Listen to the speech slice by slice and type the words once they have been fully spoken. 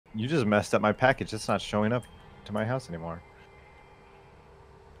You just messed up my package. It's not showing up to my house anymore.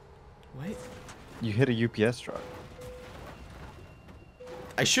 What? You hit a UPS truck.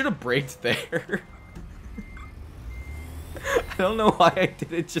 I should have braked there. I don't know why I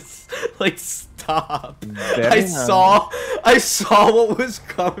didn't just like stop. I saw what was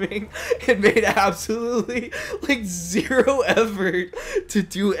coming and made absolutely like zero effort to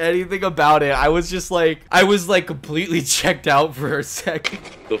do anything about it. I was completely checked out for a second.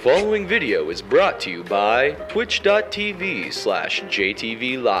 The following video is brought to you by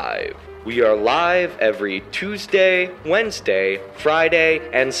twitch.tv/JTVLive. We are live every Tuesday, Wednesday, Friday,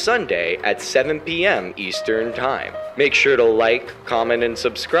 and Sunday at 7 p.m. Eastern Time. Make sure to like, comment, and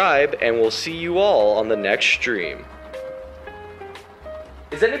subscribe, and we'll see you all on the next stream.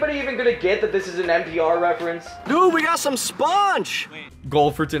 Is anybody even gonna get that this is an NPR reference? Dude, we got some sponge!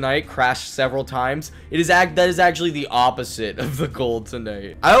 Goal for tonight, crashed several times. That is actually the opposite of the goal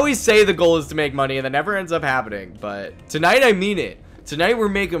tonight. I always say the goal is to make money and that never ends up happening, but tonight I mean it. Tonight we're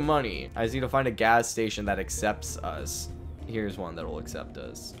making money. I just need to find a gas station that accepts us. Here's one that will accept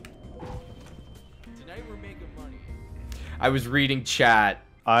us. Tonight we're making money. I was reading chat.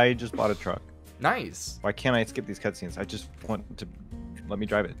 I just bought a truck. Nice. Why can't I skip these cutscenes? I just want to let me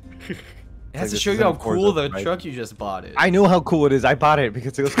drive it. It has to show you how cool the truck you just bought is. I know how cool it is. I bought it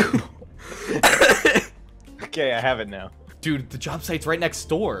because it was cool. Okay, I have it now. Dude, the job site's right next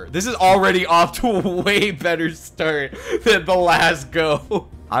door. This is already off to a way better start than the last go.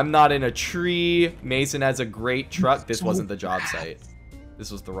 I'm not in a tree. Mason has a great truck. This wasn't the job site.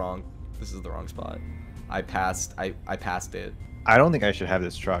 This is the wrong spot. I passed it. I don't think I should have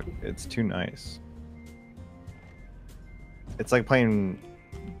this truck. It's too nice. It's like playing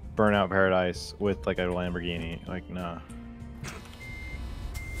Burnout Paradise with like a Lamborghini. Like, nah.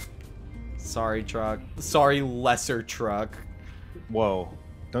 Sorry, truck. Sorry, lesser truck. Whoa.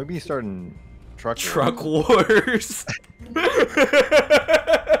 Don't be starting truck wars.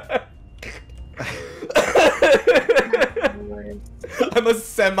 I'm a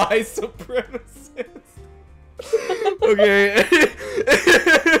semi-supremacist. Okay.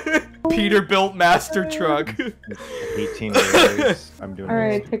 Peterbilt master truck. 18 years. I'm doing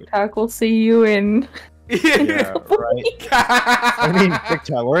Alright, TikTok, we'll see you in... Yeah, right. I mean,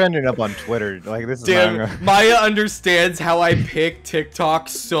 TikTok. We're ending up on Twitter. Like, this is damn. Maya understands how I pick TikTok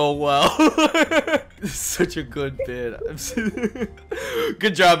so well. This is such a good bit.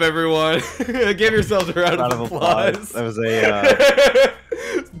 Good job, everyone. Give yourselves a round of applause. That was a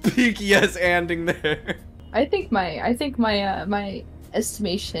peak yes ending there. I think my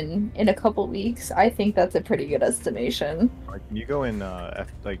estimation in a couple weeks. I think that's a pretty good estimation. Can you go in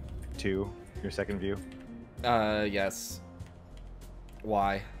like 2, your second view? Yes.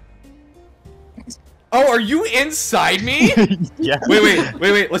 Why? Oh, are you inside me? Yeah.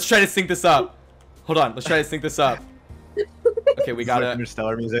 Wait. Let's try to sync this up. Hold on. Let's try to sync this up. Okay, we got it.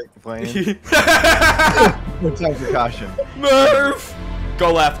 Interstellar music playing. What time precaution? Murph!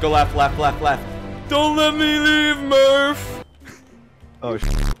 Go left. Don't let me leave, Murph. Oh,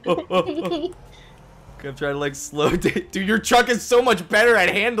 I'm trying to like slow down. Dude, your truck is so much better at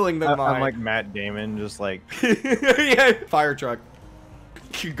handling than mine. I'm like Matt Damon, just like yeah, fire truck.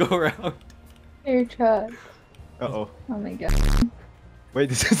 You go around. Fire truck. Uh-oh. Oh my god. Wait,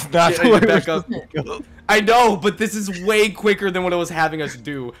 this is not the way back up. I know, but this is way quicker than what it was having us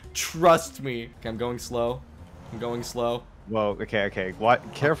do. Trust me. Okay, I'm going slow. Whoa, okay.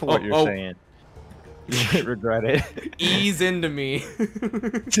 What? Careful what you're saying. You might regret it. Ease into me.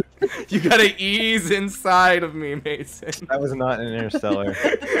 You gotta ease inside of me, Mason. That was not an Interstellar.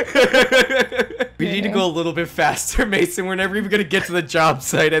 We need to go a little bit faster, Mason. We're never even gonna get to the job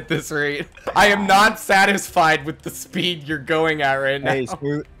site at this rate. I am not satisfied with the speed you're going at right now. Hey,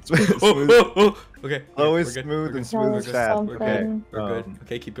 smooth. Okay. Always smooth and smooth as fast. Okay. We're good.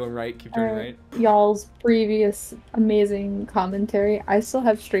 Okay, keep going right. Keep doing right. Y'all's previous amazing commentary. I still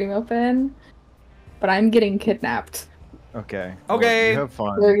have stream open, but I'm getting kidnapped. Okay. Okay. Well, have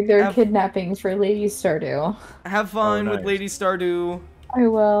fun. They're kidnappings for Lady Stardew. Have fun with Lady Stardew. I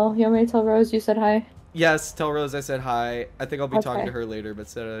will. You want me to tell Rose you said hi? Yes, tell Rose I said hi. I think I'll be talking to her later, but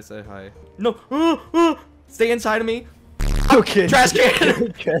I said hi. No. Stay inside of me. Okay. Trash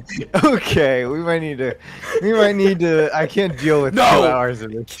can. Okay. We might need to. I can't deal with 2 hours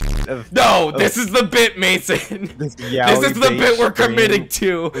of this. This is the bit, Mason. This is the bit we're committing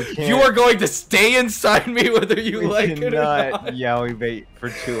to. You are going to stay inside me whether you like it or not. Yaoi bait for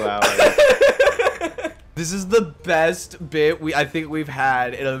 2 hours. This is the best bit I think we've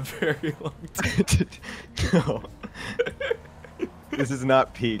had in a very long time. No. This is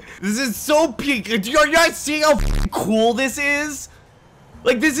not peak. This is so peak. Are you guys seeing how cool this is?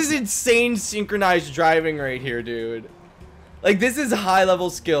 Like, this is insane synchronized driving right here, dude. Like, this is high level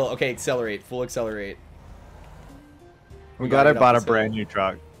skill. Okay, accelerate. Full accelerate. I'm glad I bought a brand new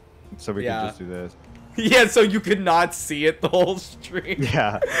truck, so we can just do this. Yeah, so you could not see it the whole stream.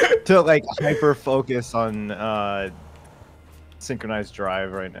 Yeah, to like hyper focus on synchronized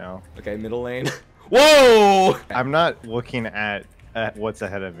drive right now. Okay, middle lane. Whoa! I'm not looking at what's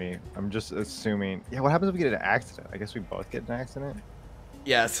ahead of me. I'm just assuming. Yeah, what happens if we get an accident? I guess we both get an accident.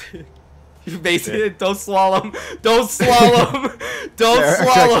 Yes. Basically, don't swallow him. Don't swallow him. Don't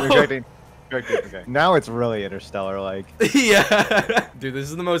swallow him. Okay. Now it's really interstellar like. Yeah. Dude, this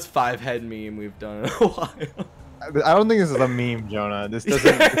is the most 5-head meme we've done in a while. I don't think this is a meme, Jonah. This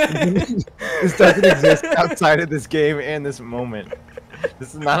doesn't this doesn't exist outside of this game and this moment.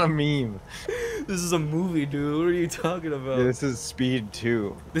 This is not a meme. This is a movie, dude. What are you talking about? Yeah, this is Speed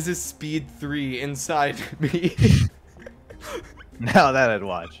 2. This is Speed 3 inside me. Now that I'd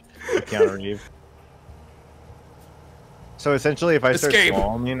watch. Keanu Reeves. So essentially, if I start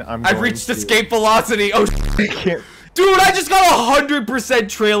slaloming, I've reached escape velocity. Oh, I can't. Dude, I just got 100%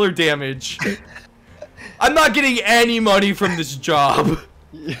 trailer damage. I'm not getting any money from this job.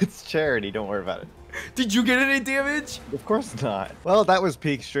 It's charity. Don't worry about it. Did you get any damage? Of course not. Well, that was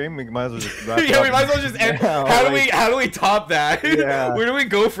peak stream. We might as well just wrap yeah, we might as well just end. Now, how do we top that? Yeah. Where do we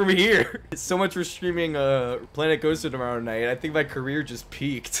go from here? So much for streaming Planet Coaster tomorrow night. I think my career just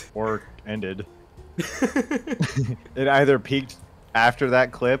peaked. Or ended. It either peaked after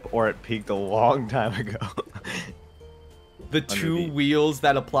that clip or it peaked a long time ago. The two wheels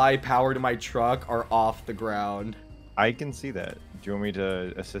that apply power to my truck are off the ground. I can see that. Do you want me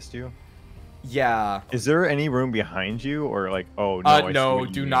to assist you? Yeah. Is there any room behind you or like, oh no. No,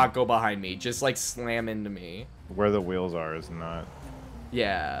 do not go behind me. Just like slam into me. Where the wheels are is not.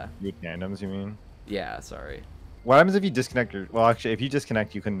 Yeah. Your tandems, you mean? Yeah, sorry. What happens if you disconnect your... Well, actually, if you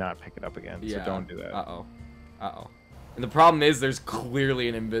disconnect, you cannot pick it up again. Yeah. So don't do that. Uh-oh. Uh-oh. And the problem is there's clearly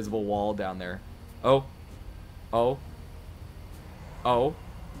an invisible wall down there. Oh. Oh. Oh.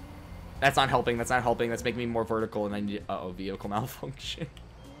 That's not helping. That's not helping. That's making me more vertical and I need... Uh-oh, vehicle malfunction.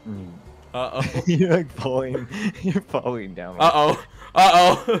 Uh-oh. You're like pulling... You're falling down. Uh-oh.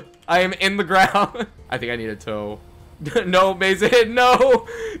 Uh-oh. I am in the ground. I think I need a tow. No, Mason, no!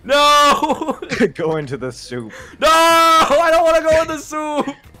 No! Go into the soup. No! I don't want to go in the soup!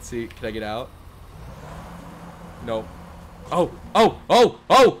 Let's see, can I get out? No. Oh, oh, oh,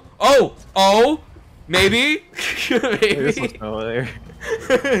 oh, oh, oh! Maybe? Maybe?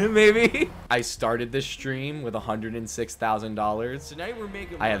 Maybe? I started this stream with $106,000. Tonight we're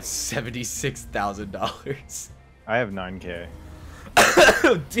making money. I have $76,000. I have 9K.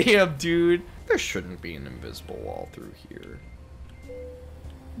 Damn, dude. There shouldn't be an invisible wall through here.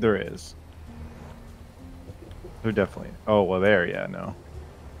 There is. There definitely. Oh, well, there, yeah, no.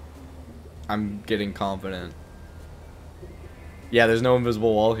 I'm getting confident. Yeah, there's no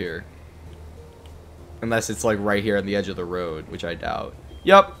invisible wall here. Unless it's like right here on the edge of the road, which I doubt.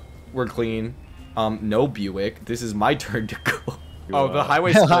 Yep, we're clean. No Buick. This is my turn to go. Oh, the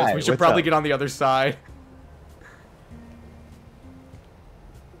highway splits. Hi, We should probably get on the other side.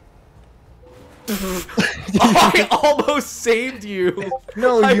 I almost saved you.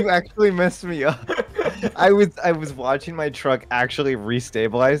 No, you actually messed me up. I was watching my truck actually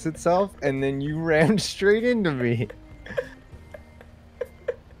restabilize itself, and then you rammed straight into me.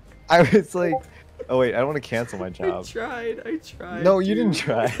 I was like, oh wait, I don't want to cancel my job. I tried. No, you didn't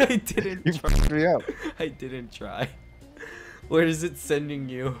try. I didn't You try. fucked me up. I didn't try. Where is it sending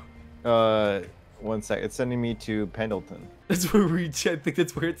you? 1 sec. It's sending me to Pendleton. That's where I think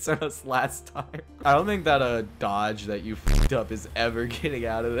that's where it sent us last time. I don't think that a Dodge that you fucked up is ever getting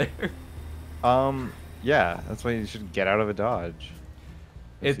out of there. Yeah, that's why you should get out of a Dodge.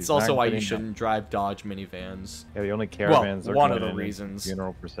 It's also why you shouldn't drive Dodge minivans. Yeah, the only caravans are one of the going in reasons.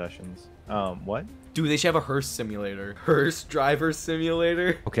 Funeral processions. What? Dude, they should have a hearse simulator. Hearse driver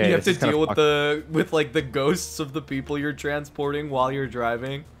simulator. Okay, you have to this is deal kinda with like the ghosts of the people you're transporting while you're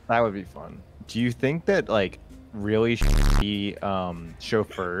driving. That would be fun. Do you think that like really shitty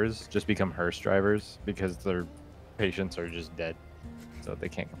chauffeurs just become hearse drivers because their patients are just dead, so they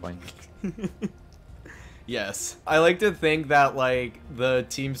can't complain? Yes. I like to think that like the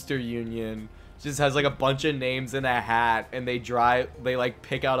Teamster Union just has like a bunch of names in a hat and they like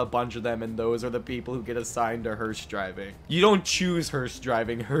pick out a bunch of them and those are the people who get assigned to hearse driving. You don't choose hearse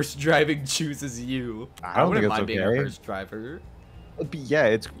driving chooses you. I wouldn't mind being a hearse driver. Yeah,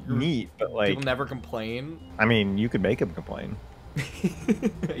 it's neat, but like people never complain. I mean, you could make them complain.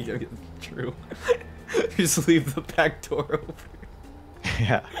 Yeah, true. Just leave the back door open.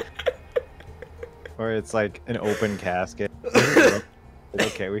 Yeah. Or it's like an open casket.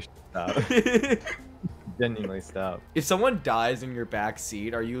 Okay, we should stop. Genuinely stop. If someone dies in your back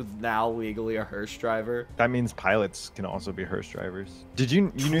seat, are you now legally a hearse driver? That means pilots can also be hearse drivers.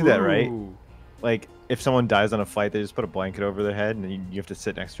 You knew that, right? True. Like, if someone dies on a flight, they just put a blanket over their head, and then you have to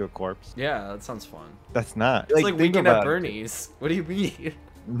sit next to a corpse. Yeah, that sounds fun. That's not. It's like think Weekend at about it. Bernie's. What do you mean?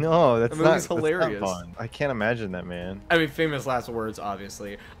 No, that's That not. movie's hilarious. That's not fun. I can't imagine that, man. I mean, famous last words,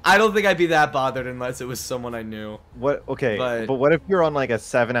 obviously. I don't think I'd be that bothered unless it was someone I knew. What? Okay, But- but what if you're on like a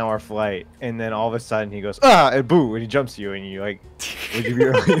 7-hour flight, and then all of a sudden he goes and boo, and he jumps you, and you like, would you be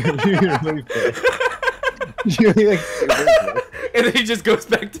really pissed? You'd be like, super pissed. And then he just goes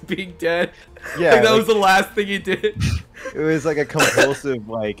back to being dead. Yeah, Like, that like- was the last thing he did. It was like a compulsive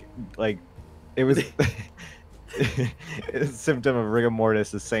like it was a symptom of rigor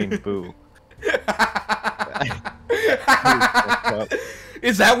mortis is saying boo.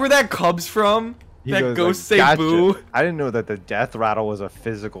 Is that where that comes from? He That goes, ghosts like, say "Gotcha." boo? I didn't know that the death rattle was a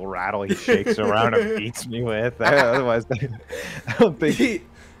physical rattle he shakes around and beats me with. Otherwise, I don't think.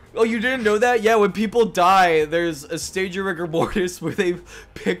 Oh, you didn't know that? Yeah, when people die, there's a stage of rigor mortis where they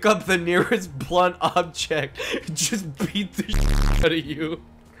pick up the nearest blunt object and just beat the shit out of you.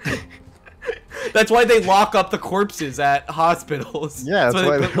 That's why they lock up the corpses at hospitals. Yeah, that's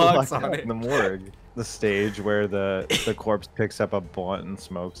why they they put locks locked on up it. in the morgue. The stage where the corpse picks up a blunt and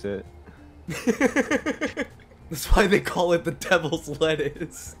smokes it. That's why they call it the devil's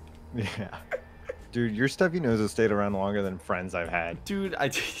lettuce. Yeah. Dude, your stuffy nose has stayed around longer than friends I've had. Dude,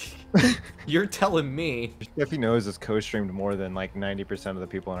 you're telling me. Your stuffy nose is co-streamed more than like 90% of the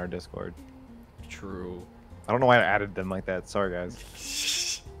people in our Discord. True. I don't know why I added them like that. Sorry,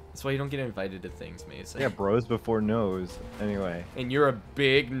 guys. That's why you don't get invited to things, Mason. Yeah, bros before nose. Anyway. And you're a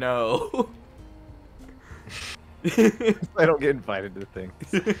big no. I don't get invited to things.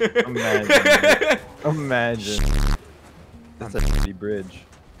 Imagine. Imagine. That's a shitty bridge.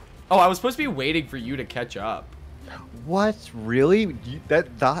 Oh, I was supposed to be waiting for you to catch up. What? Really? That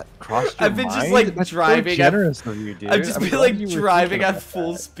thought crossed your I've been mind? just like That's driving. So generous of you, dude. I've just I'm been glad like you were driving thinking at about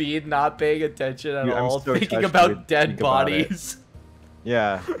full that. speed, not paying attention at Dude, I'm all, so thinking touched about you would dead think about it. bodies.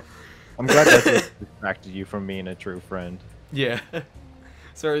 Yeah. I'm glad that's what distracted you from being a true friend. Yeah.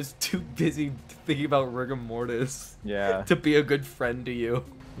 So I was too busy thinking about rigor mortis Yeah. to be a good friend to you.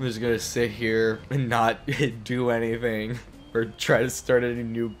 I'm just gonna sit here and not do anything or try to start any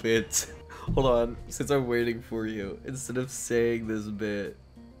new bits. Hold on, since I'm waiting for you, instead of saying this bit,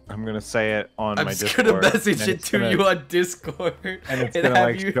 I'm gonna say it on I'm my just Discord. gonna message and it it's to gonna- you on Discord and it's and gonna, have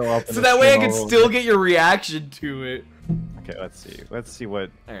like, you, show up in so the that way I stream can all still over. get your reaction to it. Okay, let's see. Let's see what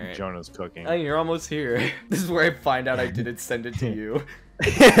Alright. Jonah's cooking. Oh, you're almost here. This is where I find out I didn't send it to you.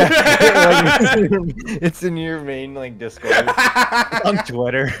 It's in your main like Discord. It's on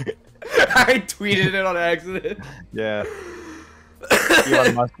Twitter. I tweeted it on accident. Yeah.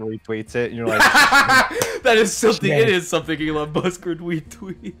 Elon Musk retweets it, and you're like, That is something. Shit. It is something Elon Musk would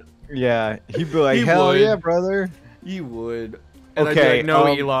retweet. yeah. He'd be like, He hell would. yeah, brother. He would. And I'd be Okay, like, no,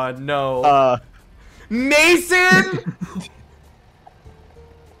 Elon, no. Mason.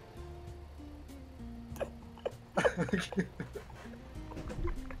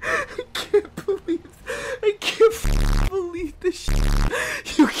 I can't f***ing believe this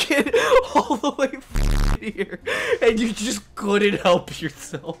shit. You get all the way here, and you just couldn't help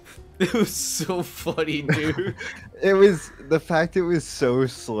yourself. It was so funny, dude. It was the fact it was so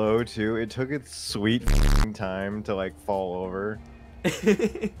slow too. It took its sweet f***ing time to like fall over.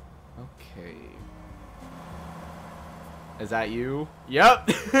 Okay. Is that you? Yep.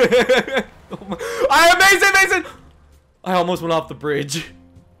 I am Mason! I almost went off the bridge.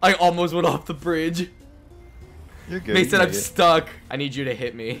 I almost went off the bridge. You're good. Mason, you I'm made it. stuck. I need you to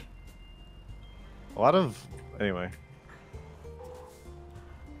hit me. A lot of anyway.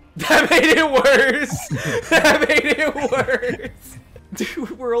 That made it worse. That made it worse.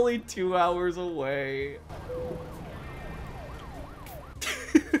 Dude, we're only 2 hours away.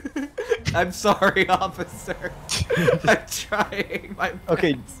 I'm sorry, officer. I'm trying my best.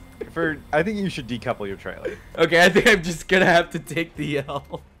 Okay, I think you should decouple your trailer. Okay, I think I'm just gonna have to take the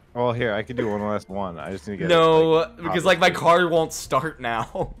L. Well, here I could do one last one. I just need to get No, it, because like my car won't start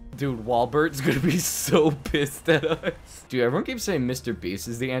now. Dude, Walbert's gonna be so pissed at us. Dude, everyone keeps saying Mr. Beast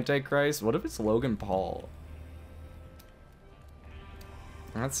is the Antichrist. What if it's Logan Paul?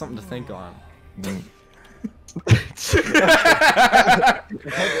 That's something to think on.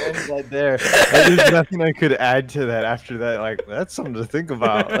 Right there. And there's nothing I could add to that after that. Like, that's something to think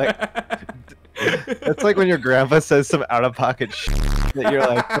about. Like, that's like when your grandpa says some out-of-pocket shit that you're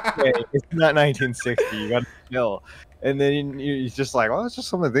like, okay, it's not 1960. You gotta chill. And then you're just like, well, it's just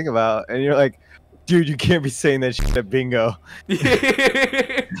something to think about. And you're like, Dude, you can't be saying that shit at bingo.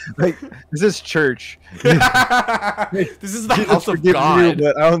 Like, this is church. This is the house of forgive God. you,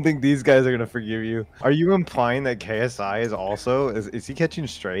 but I don't think these guys are gonna forgive you. Are you implying that KSI is also is he catching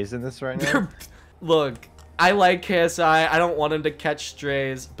strays in this right now? Look, I like KSI. I don't want him to catch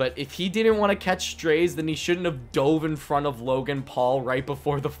strays, but if he didn't want to catch strays, then he shouldn't have dove in front of Logan Paul right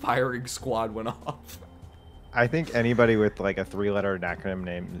before the firing squad went off. I think anybody with like a 3-letter acronym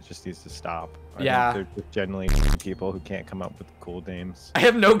name just needs to stop. I Yeah. think they're just generally people who can't come up with cool names. I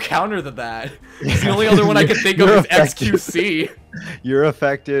have no counter to that. The only other one I can think of You're is affected. XQC. You're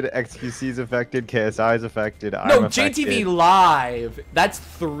affected, XQC's affected, KSI's affected, No, I'm affected. JTV Live. That's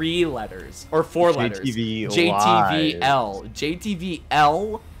 3 letters. Or 4 letters. JTV JTVL.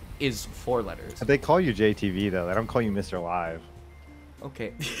 JTVL is 4 letters. They call you JTV though. They don't call you Mr. Live.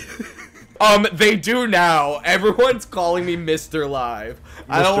 Okay. They do now. Everyone's calling me Mr. Live.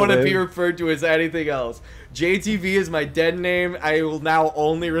 I don't Mr. want to be Live. referred to as anything else. JTV is my dead name. I will now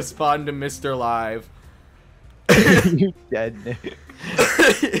only respond to Mr. Live. You're dead.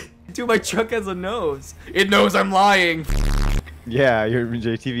 Dude, my truck has a nose. It knows I'm lying. Yeah, your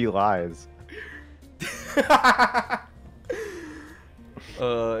JTV lies.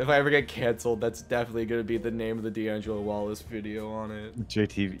 If I ever get canceled, that's definitely gonna be the name of the D'Angelo Wallace video on it.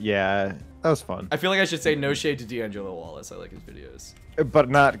 JTV, yeah, that was fun. I feel like I should say no shade to D'Angelo Wallace. I like his videos. But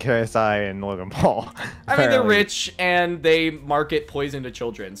not KSI and Logan Paul. I mean, they're apparently. rich and they market poison to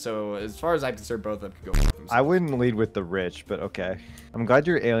children. So as far as I'm concerned, both of them can go. F themselves. I wouldn't lead with the rich, but okay. I'm glad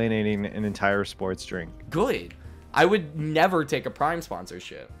you're alienating an entire sports drink. Good. I would never take a Prime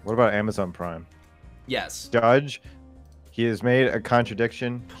sponsorship. What about Amazon Prime? Yes. Judge, he has made a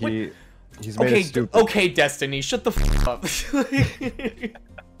contradiction. He's made Okay, it stupid. okay, Destiny, shut the f up.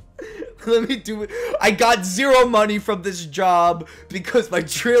 Let me do it. I got 0 money from this job because my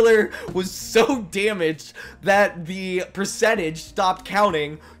trailer was so damaged that the percentage stopped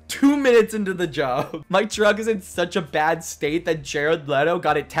counting 2 minutes into the job. My truck is in such a bad state that Jared Leto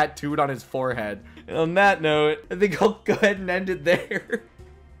got it tattooed on his forehead. And on that note, I think I'll go ahead and end it there.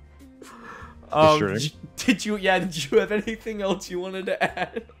 Sure. Did you have anything else you wanted to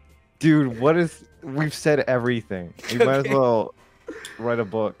add? Dude, we've said everything. You might as Okay. well write a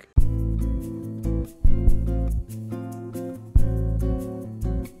book.